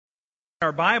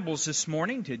Our Bibles this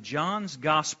morning to John's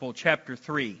Gospel, chapter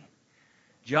 3.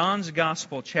 John's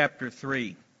Gospel, chapter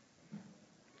 3.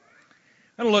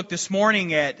 I'm going to look this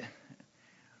morning at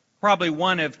probably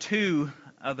one of two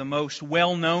of the most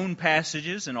well-known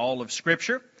passages in all of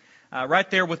Scripture. Right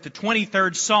there with the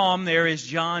 23rd Psalm, there is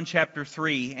John chapter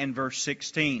 3 and verse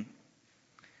 16.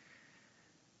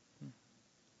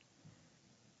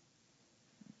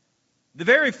 The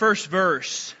very first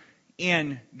verse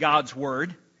in God's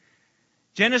Word,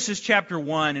 Genesis chapter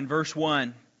 1 and verse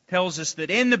 1, tells us that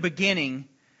in the beginning,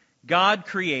 God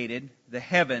created the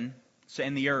heaven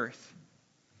and the earth.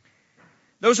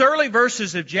 Those early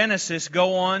verses of Genesis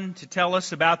go on to tell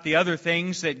us about the other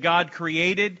things that God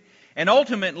created, and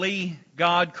ultimately,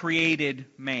 God created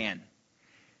man.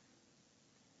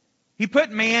 He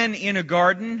put man in a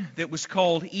garden that was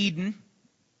called Eden,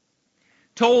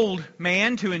 told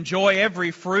man to enjoy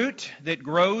every fruit that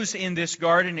grows in this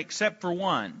garden except for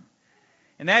one,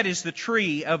 and that is the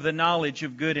tree of the knowledge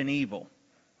of good and evil.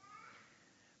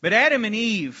 But Adam and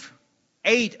Eve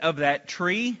ate of that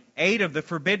tree, ate of the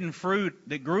forbidden fruit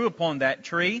that grew upon that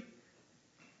tree,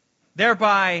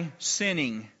 thereby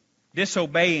sinning,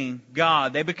 disobeying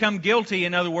God. They become guilty,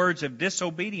 in other words, of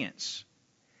disobedience.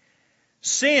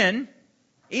 Sin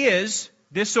is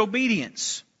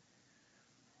disobedience.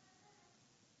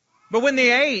 But when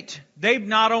they ate, they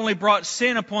not only brought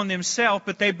sin upon themselves,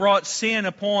 but they brought sin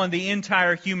upon the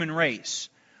entire human race.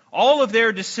 All of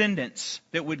their descendants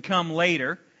that would come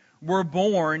later were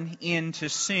born into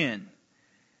sin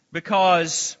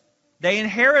because they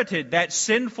inherited that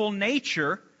sinful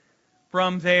nature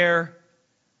from their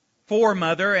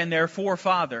foremother and their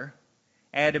forefather,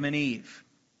 Adam and Eve.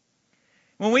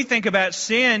 When we think about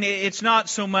sin, it's not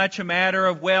so much a matter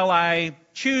of, well, I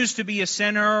choose to be a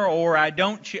sinner or I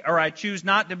choose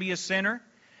not to be a sinner.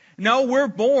 No, we're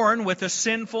born with a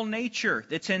sinful nature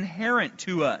that's inherent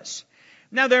to us.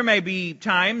 Now, there may be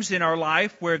times in our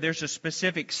life where there's a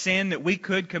specific sin that we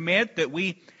could commit, that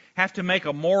we have to make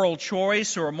a moral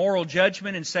choice or a moral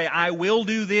judgment and say, I will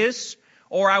do this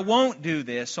or I won't do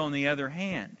this, on the other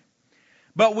hand.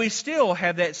 But we still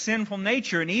have that sinful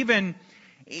nature, and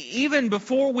even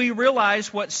before we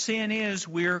realize what sin is,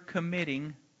 we're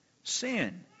committing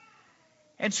sin.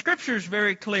 And Scripture is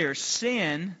very clear.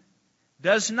 Sin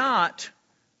does not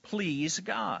please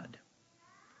God.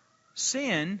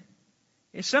 Sin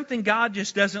is something God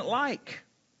just doesn't like.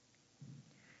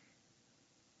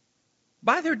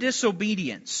 By their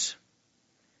disobedience,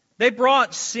 they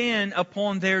brought sin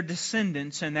upon their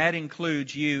descendants, and that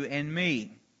includes you and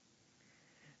me.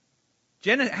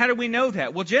 How do we know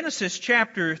that? Well, Genesis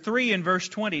chapter 3 and verse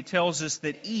 20 tells us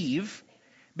that Eve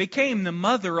became the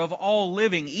mother of all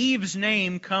living. Eve's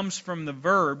name comes from the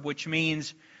verb which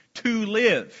means to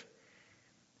live.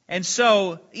 And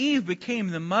so Eve became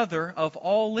the mother of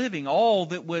all living. All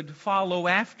that would follow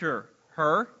after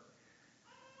her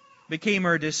became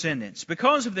her descendants.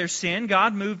 Because of their sin,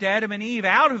 God moved Adam and Eve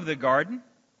out of the garden.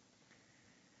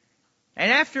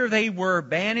 And after they were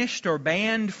banished or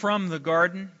banned from the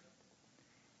garden,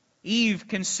 Eve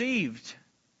conceived,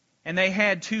 and they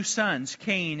had two sons,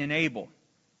 Cain and Abel.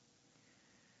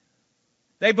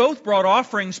 They both brought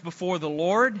offerings before the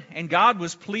Lord, and God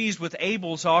was pleased with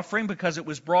Abel's offering because it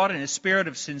was brought in a spirit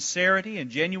of sincerity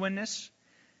and genuineness,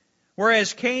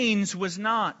 whereas Cain's was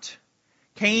not.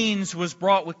 Cain's was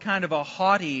brought with kind of a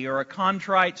haughty or a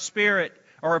contrite spirit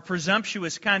or a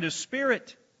presumptuous kind of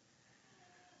spirit.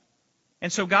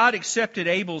 And so God accepted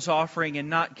Abel's offering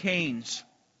and not Cain's.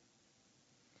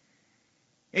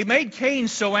 It made Cain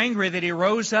so angry that he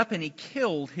rose up and he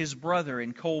killed his brother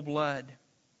in cold blood.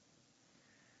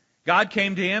 God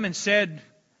came to him and said,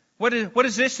 What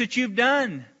is this that you've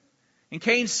done? And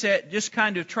Cain just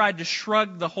kind of tried to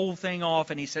shrug the whole thing off,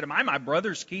 and he said, Am I my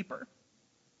brother's keeper?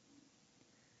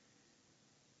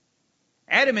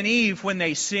 Adam and Eve, when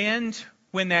they sinned,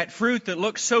 when that fruit that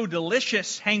looked so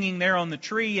delicious hanging there on the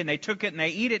tree, and they took it and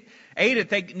they ate it,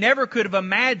 they never could have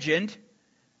imagined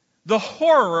the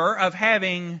horror of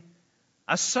having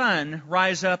a son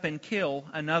rise up and kill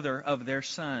another of their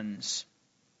sons.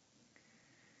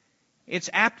 It's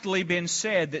aptly been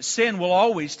said that sin will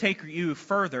always take you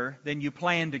further than you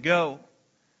plan to go.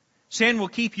 Sin will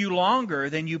keep you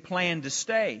longer than you plan to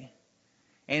stay.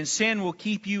 And sin will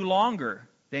keep you longer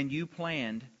than you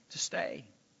planned to stay.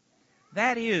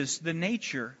 That is the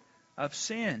nature of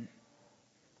sin.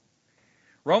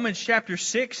 Romans chapter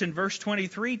 6 and verse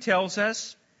 23 tells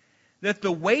us that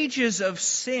the wages of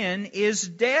sin is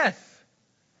death,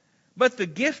 but the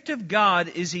gift of God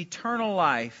is eternal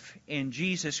life in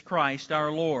Jesus Christ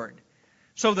our Lord.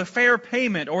 So the fair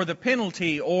payment or the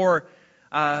penalty or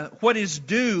what is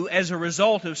due as a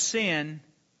result of sin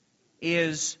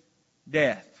is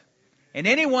death. And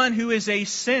anyone who is a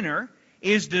sinner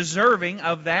is deserving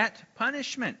of that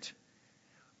punishment.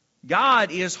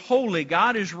 God is holy,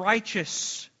 God is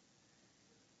righteous,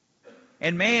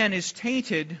 and man is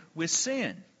tainted with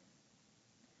sin.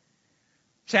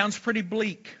 Sounds pretty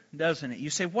bleak, doesn't it? You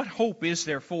say, what hope is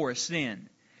there for us then?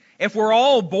 If we're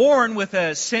all born with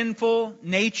a sinful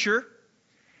nature,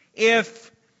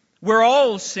 if we're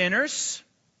all sinners,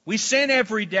 we sin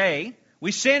every day,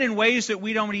 we sin in ways that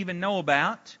we don't even know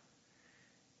about,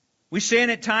 we sin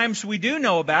at times we do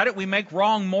know about it, we make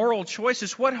wrong moral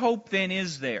choices, what hope then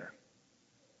is there?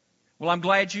 Well, I'm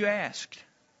glad you asked,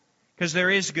 because there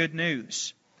is good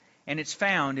news, and it's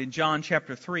found in John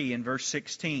chapter 3 and verse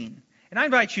 16. And I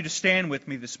invite you to stand with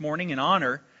me this morning in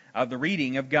honor of the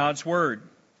reading of God's Word.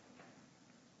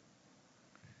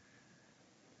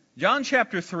 John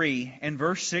chapter 3 and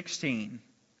verse 16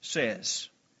 says,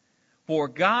 "For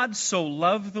God so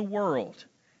loved the world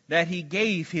that He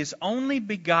gave His only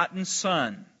begotten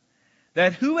Son,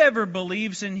 that whoever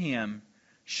believes in Him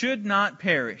should not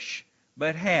perish,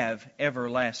 but have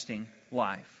everlasting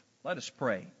life." Let us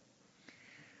pray.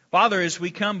 Father, as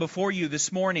we come before you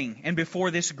this morning and before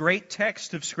this great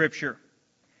text of Scripture,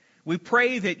 we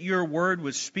pray that your Word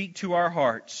would speak to our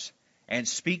hearts and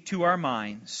speak to our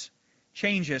minds.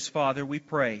 Change us, Father, we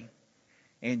pray.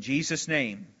 In Jesus'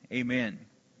 name, amen.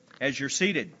 As you're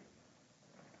seated.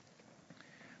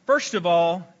 First of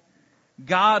all,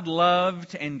 God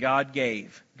loved and God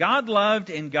gave. God loved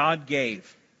and God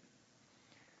gave.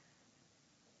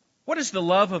 What is the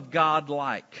love of God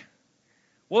like?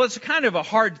 Well, it's kind of a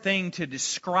hard thing to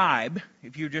describe.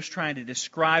 If you're just trying to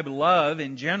describe love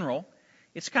in general,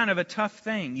 it's kind of a tough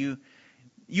thing. You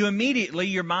immediately,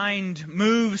 your mind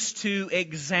moves to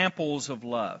examples of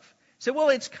love. So, well,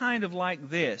 it's kind of like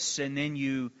this, and then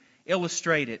you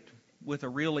illustrate it with a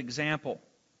real example.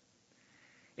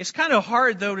 It's kind of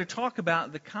hard, though, to talk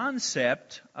about the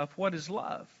concept of what is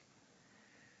love.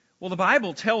 Well, the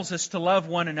Bible tells us to love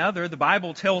one another. The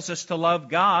Bible tells us to love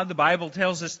God. The Bible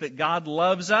tells us that God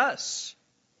loves us.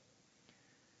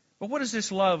 But what does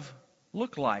this love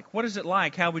look like? What is it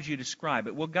like? How would you describe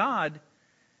it? Well, God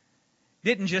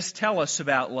didn't just tell us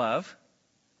about love.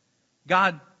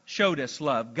 God showed us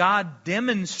love. God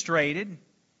demonstrated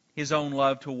His own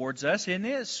love towards us in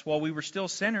this. While we were still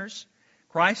sinners,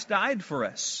 Christ died for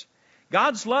us.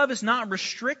 God's love is not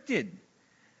restricted.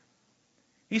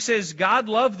 He says God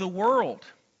loved the world.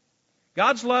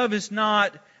 God's love is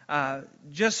not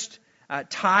just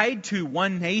tied to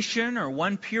one nation or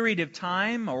one period of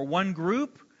time or one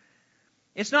group.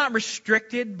 It's not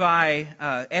restricted by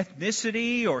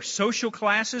ethnicity or social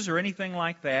classes or anything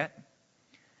like that.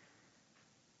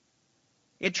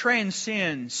 It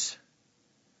transcends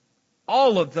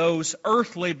all of those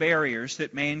earthly barriers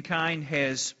that mankind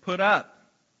has put up.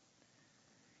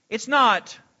 It's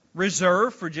not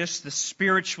reserved for just the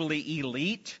spiritually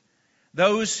elite,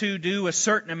 those who do a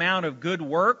certain amount of good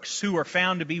works, who are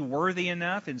found to be worthy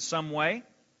enough in some way.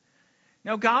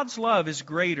 No, God's love is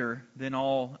greater than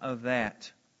all of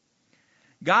that.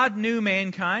 God knew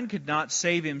mankind could not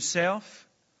save himself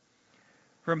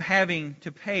from having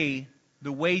to pay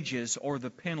the wages or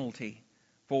the penalty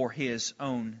for his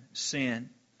own sin.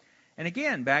 And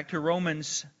again, back to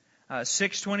Romans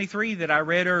 6:23 that I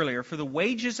read earlier. For the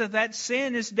wages of that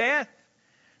sin is death.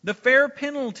 The fair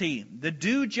penalty, the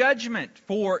due judgment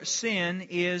for sin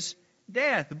is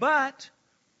death. But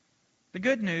the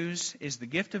good news is the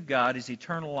gift of God is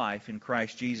eternal life in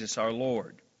Christ Jesus our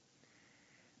Lord.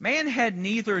 Man had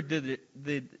neither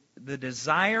the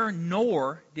desire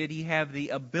nor did he have the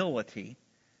ability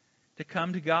to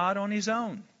come to God on his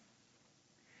own.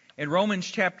 In Romans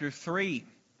chapter 3,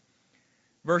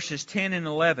 verses 10 and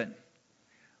 11,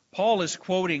 Paul is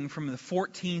quoting from the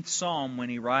 14th Psalm when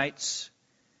he writes,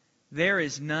 "There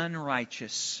is none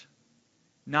righteous,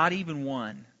 not even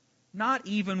one. Not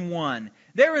even one.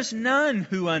 There is none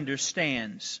who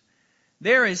understands.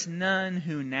 There is none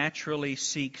who naturally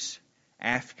seeks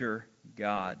after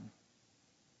God."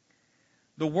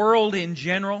 The world in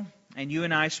general, and you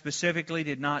and I specifically,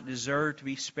 did not deserve to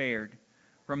be spared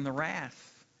from the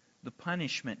wrath, the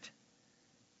punishment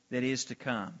that is to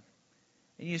come.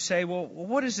 And you say, well,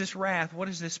 what is this wrath? What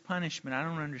is this punishment? I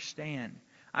don't understand.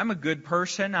 I'm a good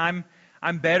person. I'm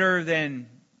better than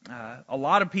a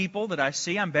lot of people that I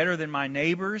see. I'm better than my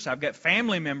neighbors. I've got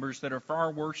family members that are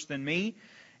far worse than me.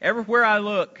 Everywhere I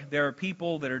look, there are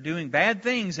people that are doing bad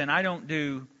things, and I don't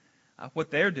do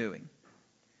what they're doing.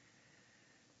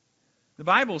 The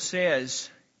Bible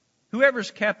says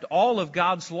Whoever's kept all of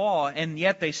God's law and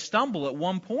yet they stumble at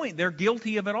one point, they're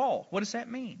guilty of it all. What does that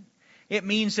mean? It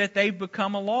means that they've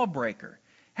become a lawbreaker.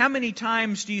 How many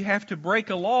times do you have to break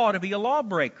a law to be a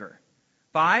lawbreaker?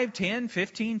 5, 10,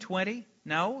 15, 20?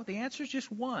 No, the answer is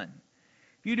just one.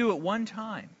 If you do it one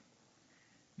time,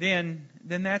 then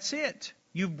that's it.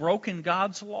 You've broken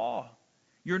God's law.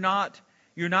 You're not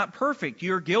perfect.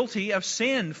 You're guilty of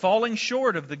sin, falling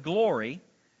short of the glory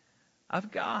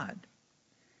of God.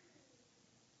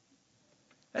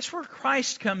 That's where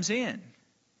Christ comes in.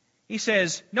 He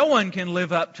says, no one can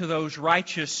live up to those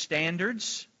righteous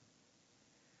standards.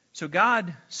 So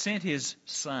God sent His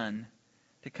Son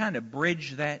to kind of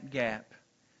bridge that gap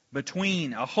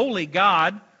between a holy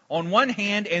God on one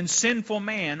hand and sinful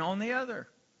man on the other.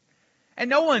 And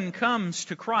no one comes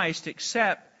to Christ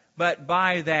except but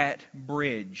by that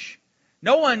bridge.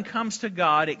 No one comes to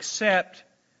God except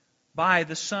by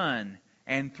the Son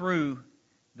and through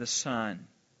the Son.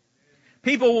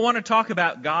 People will want to talk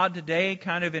about God today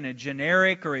kind of in a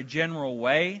generic or a general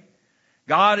way.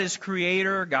 God is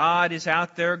creator, God is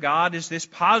out there, God is this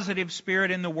positive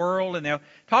spirit in the world, and they'll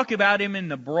talk about Him in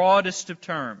the broadest of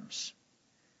terms.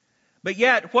 But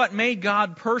yet, what made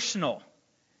God personal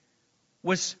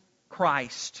was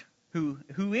Christ,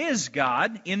 who is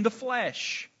God in the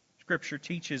flesh, Scripture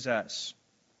teaches us.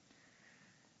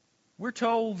 We're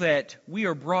told that we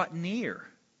are brought near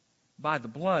by the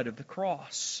blood of the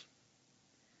cross.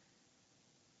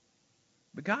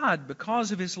 But God,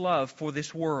 because of His love for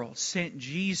this world, sent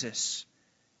Jesus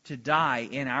to die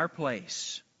in our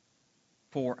place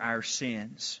for our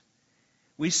sins.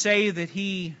 We say that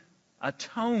He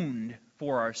atoned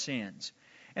for our sins.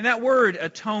 And that word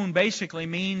atone basically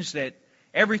means that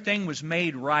everything was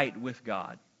made right with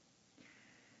God.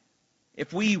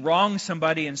 If we wrong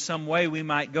somebody in some way, we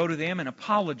might go to them and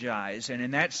apologize. And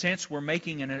in that sense, we're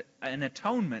making an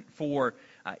atonement for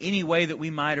any way that we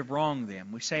might have wronged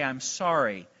them. We say, I'm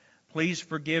sorry. Please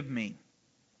forgive me.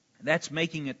 That's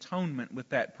making atonement with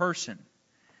that person.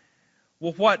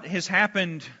 Well, what has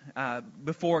happened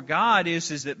before God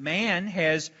is that man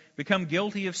has become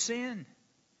guilty of sin.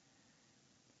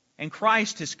 And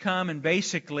Christ has come and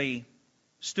basically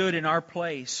stood in our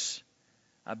place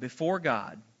before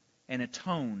God and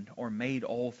atoned or made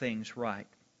all things right.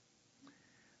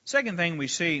 Second thing we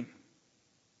see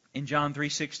in John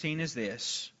 3:16 is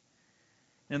this.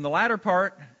 In the latter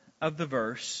part of the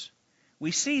verse,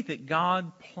 we see that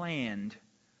God planned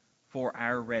for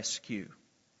our rescue.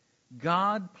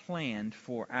 God planned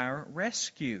for our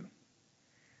rescue.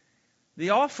 The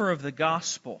offer of the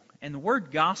gospel, and the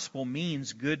word gospel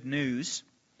means good news,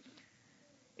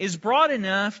 is broad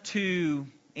enough to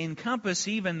encompass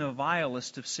even the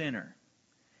vilest of sinner.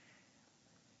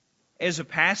 As a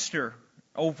pastor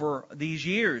over these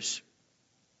years,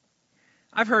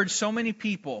 I've heard so many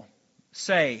people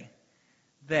say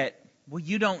that, well,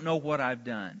 you don't know what I've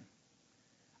done.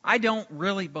 I don't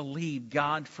really believe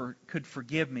God could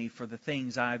forgive me for the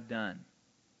things I've done.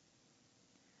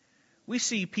 We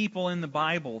see people in the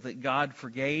Bible that God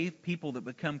forgave, people that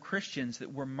become Christians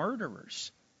that were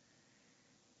murderers.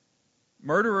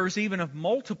 Murderers even of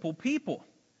multiple people.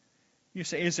 You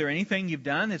say, is there anything you've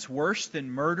done that's worse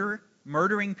than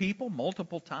murdering people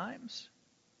multiple times?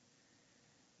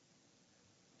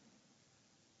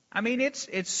 I mean,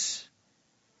 it's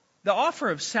the offer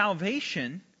of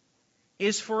salvation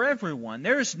is for everyone.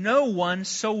 There's no one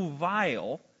so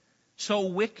vile, so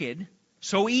wicked,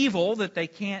 so evil that they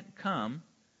can't come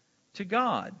to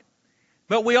God.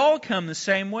 But we all come the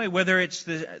same way, whether it's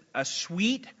a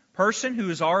sweet person who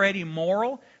is already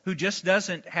moral, who just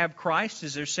doesn't have Christ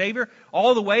as their Savior,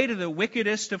 all the way to the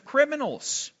wickedest of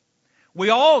criminals. We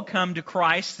all come to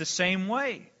Christ the same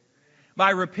way,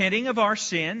 by repenting of our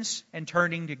sins and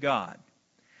turning to God.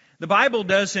 The Bible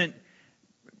doesn't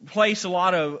place a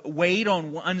lot of weight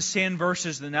on one sin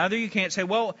versus another. You can't say,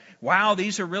 well, wow,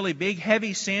 these are really big,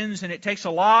 heavy sins, and it takes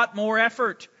a lot more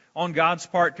effort on God's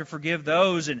part to forgive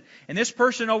those. And this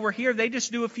person over here, they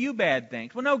just do a few bad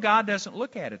things. Well, no, God doesn't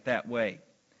look at it that way.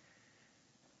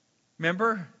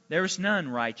 Remember, there is none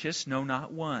righteous, no,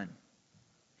 not one.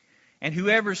 And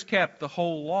whoever's kept the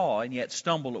whole law and yet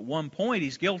stumbled at one point,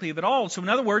 he's guilty of it all. So in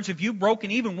other words, if you've broken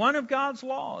even one of God's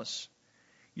laws,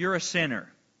 you're a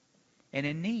sinner and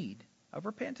in need of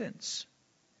repentance.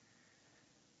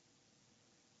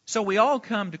 So we all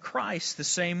come to Christ the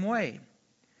same way.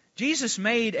 Jesus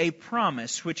made a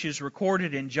promise which is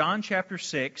recorded in John chapter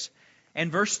 6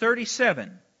 and verse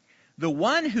 37. The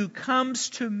one who comes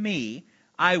to me,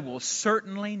 I will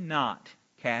certainly not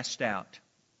cast out.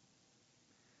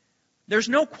 There's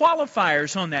no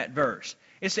qualifiers on that verse.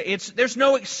 There's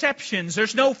no exceptions.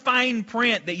 There's no fine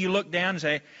print that you look down and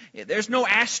say, there's no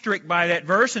asterisk by that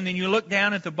verse, and then you look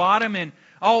down at the bottom and,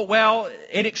 oh, well,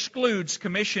 it excludes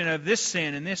commission of this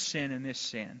sin and this sin and this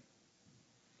sin.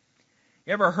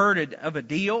 You ever heard of a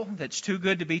deal that's too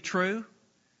good to be true?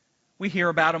 We hear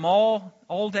about them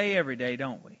all day, every day,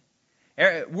 don't we?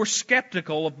 We're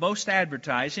skeptical of most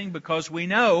advertising because we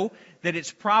know that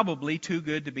it's probably too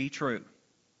good to be true.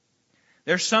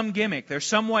 There's some gimmick, there's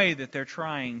some way that they're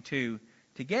trying to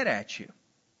get at you.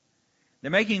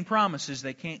 They're making promises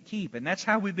they can't keep, and that's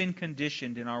how we've been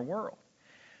conditioned in our world.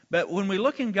 But when we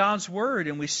look in God's Word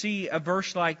and we see a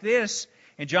verse like this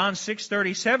in John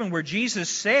 6:37 where Jesus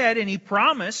said and He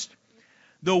promised,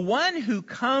 "The one who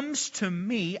comes to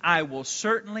me I will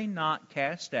certainly not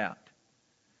cast out."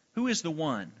 Who is the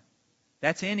one?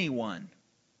 That's anyone.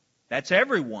 That's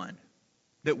everyone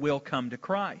that will come to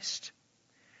Christ.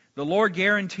 The Lord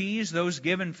guarantees those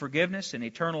given forgiveness and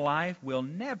eternal life will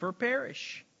never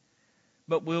perish,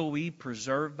 but will be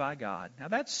preserved by God. Now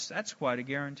that's quite a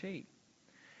guarantee.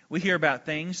 We hear about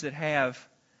things that have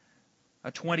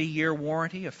a 20-year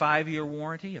warranty, a 5-year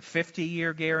warranty, a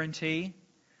 50-year guarantee,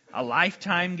 a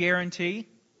lifetime guarantee.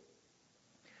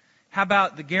 How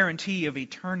about the guarantee of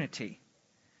eternity?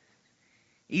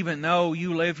 Even though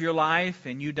you live your life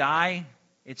and you die,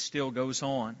 it still goes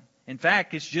on. In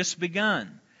fact, it's just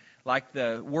begun. Like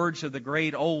the words of the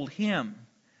great old hymn,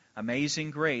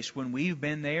 Amazing Grace. When we've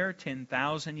been there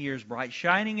 10,000 years, bright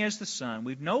shining as the sun,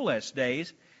 we've no less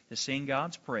days to sing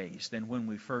God's praise than when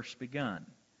we first begun.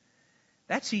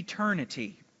 That's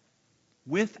eternity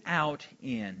without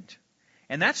end.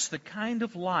 And that's the kind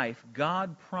of life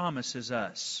God promises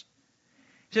us.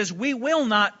 He says, we will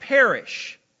not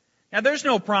perish. Now, there's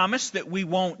no promise that we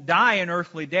won't die an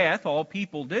earthly death. All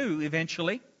people do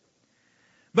eventually.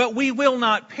 But we will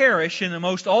not perish in the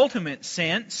most ultimate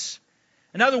sense.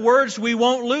 In other words, we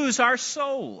won't lose our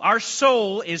soul. Our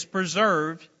soul is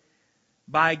preserved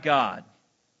by God.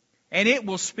 And it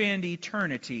will spend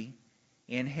eternity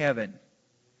in heaven.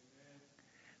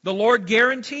 The Lord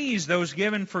guarantees those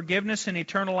given forgiveness and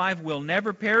eternal life will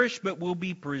never perish, but will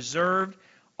be preserved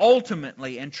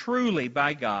ultimately and truly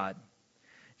by God.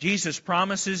 Jesus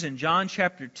promises in John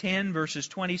chapter 10, verses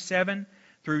 27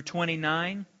 through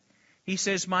 29, He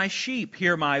says, "My sheep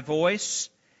hear my voice,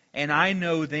 and I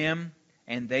know them,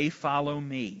 and they follow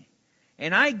me.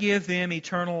 And I give them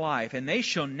eternal life, and they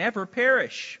shall never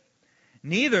perish.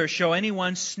 Neither shall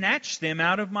anyone snatch them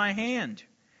out of my hand.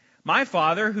 My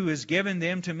Father, who has given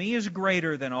them to me, is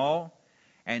greater than all,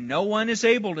 and no one is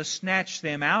able to snatch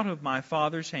them out of my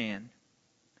Father's hand."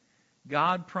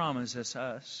 God promises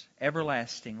us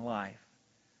everlasting life.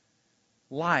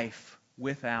 Life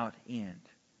without end.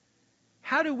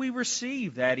 How do we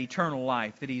receive that eternal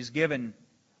life that He's given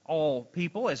all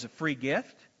people as a free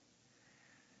gift?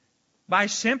 By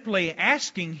simply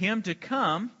asking Him to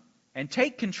come and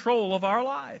take control of our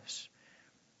lives.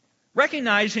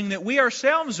 Recognizing that we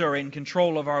ourselves are in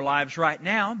control of our lives right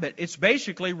now, but it's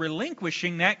basically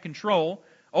relinquishing that control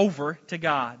over to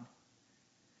God.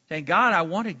 Saying, God, I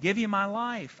want to give you my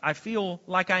life. I feel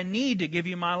like I need to give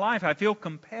you my life. I feel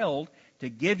compelled to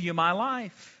give you my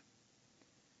life.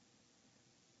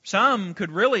 Some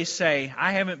could really say,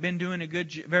 I haven't been doing a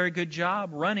very good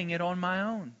job running it on my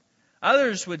own.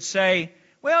 Others would say,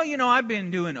 well, I've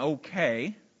been doing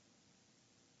okay.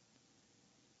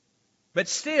 But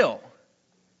still,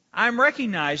 I'm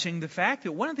recognizing the fact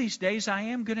that one of these days I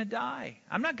am going to die.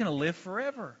 I'm not going to live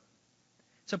forever.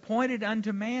 It's appointed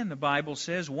unto man, the Bible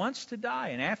says, once to die,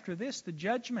 and after this, the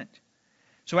judgment.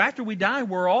 So after we die,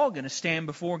 we're all going to stand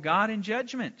before God in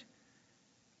judgment.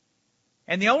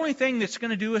 And the only thing that's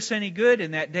going to do us any good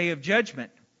in that day of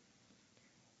judgment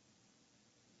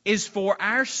is for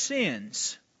our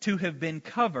sins to have been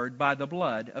covered by the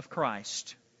blood of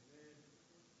Christ.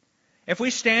 If we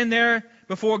stand there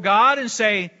before God and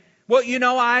say, well,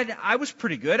 I was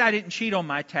pretty good. I didn't cheat on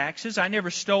my taxes. I never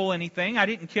stole anything. I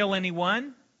didn't kill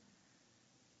anyone.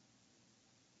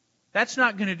 That's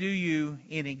not going to do you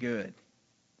any good,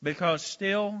 because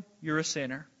still you're a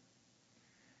sinner.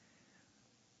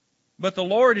 But the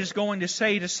Lord is going to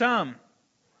say to some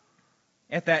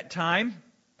at that time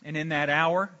and in that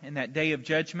hour, in that day of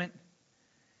judgment,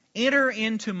 enter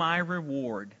into my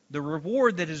reward, the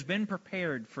reward that has been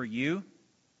prepared for you,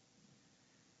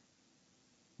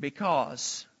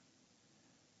 because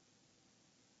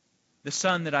the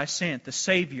Son that I sent, the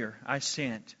Savior I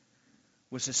sent,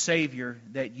 was a Savior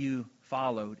that you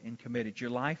followed and committed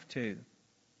your life to.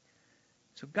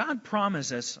 So God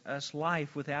promises us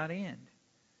life without end.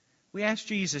 We ask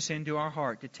Jesus into our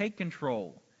heart to take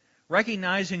control,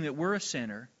 recognizing that we're a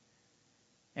sinner,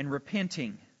 and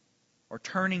repenting or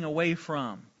turning away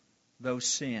from those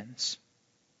sins.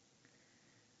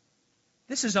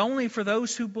 This is only for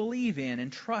those who believe in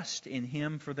and trust in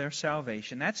Him for their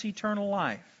salvation. That's eternal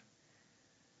life.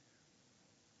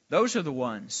 Those are the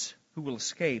ones who will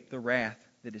escape the wrath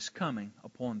that is coming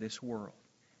upon this world.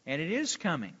 And it is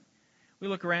coming. We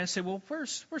look around and say, well,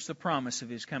 where's the promise of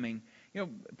His coming? You know,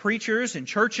 preachers and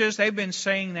churches, they've been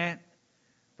saying that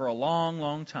for a long,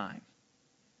 long time.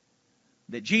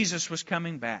 That Jesus was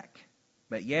coming back.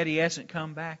 But yet He hasn't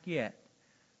come back yet.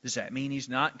 Does that mean He's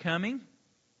not coming?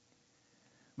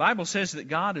 The Bible says that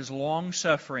God is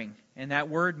long-suffering. And that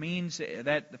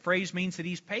the phrase means that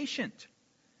He's patient.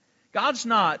 God's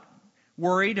not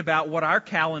worried about what our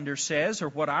calendar says or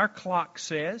what our clock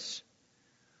says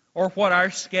or what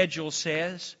our schedule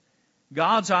says.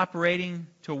 God's operating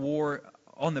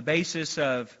on the basis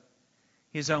of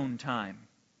His own time.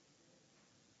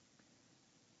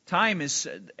 Time,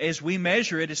 as we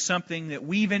measure it, is something that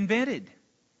we've invented.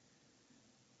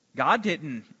 God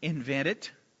didn't invent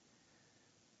it.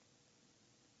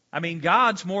 I mean,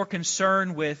 God's more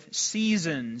concerned with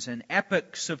seasons and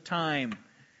epochs of time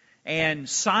and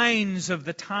signs of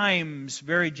the times,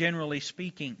 very generally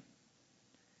speaking.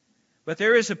 But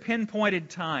there is a pinpointed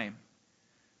time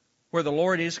where the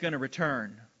Lord is going to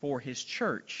return for His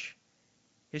church.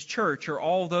 His church are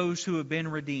all those who have been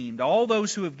redeemed, all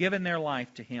those who have given their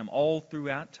life to Him all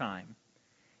throughout time.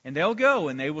 And they'll go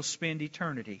and they will spend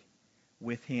eternity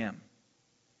with Him.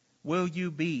 Will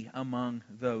you be among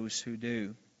those who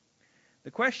do?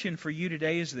 The question for you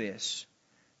today is this: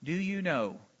 do you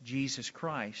know Jesus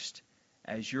Christ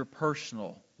as your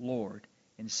personal Lord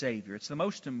and Savior? It's the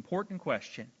most important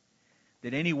question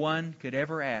that anyone could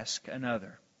ever ask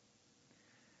another.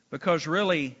 Because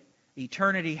really,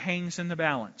 eternity hangs in the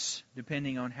balance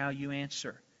depending on how you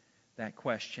answer that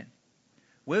question.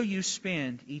 Will you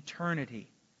spend eternity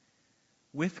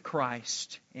with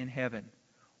Christ in heaven?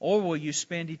 Or will you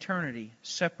spend eternity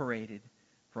separated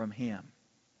from Him?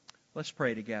 Let's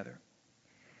pray together.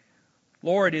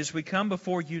 Lord, as we come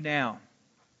before You now,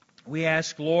 we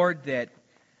ask, Lord, that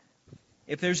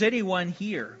if there's anyone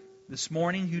here this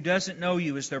morning who doesn't know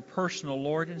You as their personal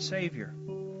Lord and Savior,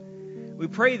 we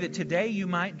pray that today You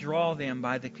might draw them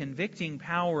by the convicting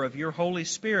power of Your Holy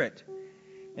Spirit,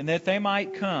 and that they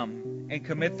might come and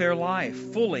commit their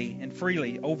life fully and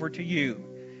freely over to You,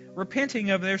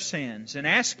 repenting of their sins and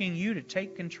asking You to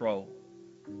take control.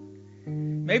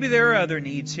 Maybe there are other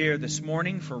needs here this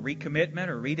morning for recommitment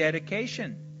or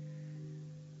rededication.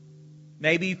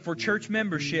 Maybe for church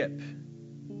membership.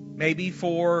 Maybe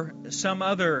for some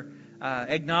other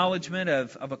acknowledgement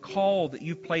of a call that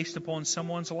You've placed upon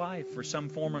someone's life for some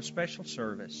form of special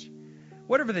service.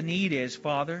 Whatever the need is,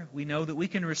 Father, we know that we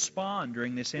can respond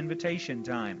during this invitation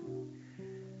time.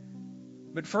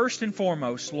 But first and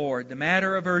foremost, Lord, the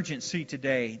matter of urgency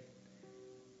today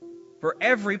for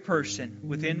every person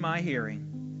within my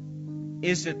hearing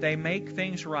is that they make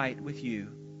things right with You.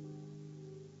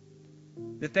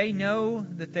 That they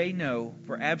know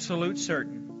for absolute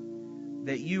certain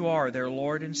that You are their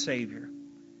Lord and Savior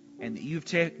and that You've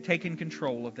taken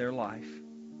control of their life.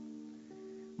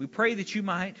 We pray that You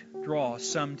might draw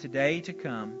some today to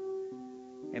come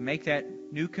and make that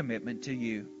new commitment to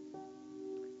You.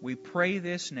 We pray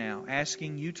this now,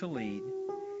 asking You to lead.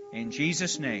 In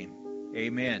Jesus' name,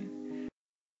 amen.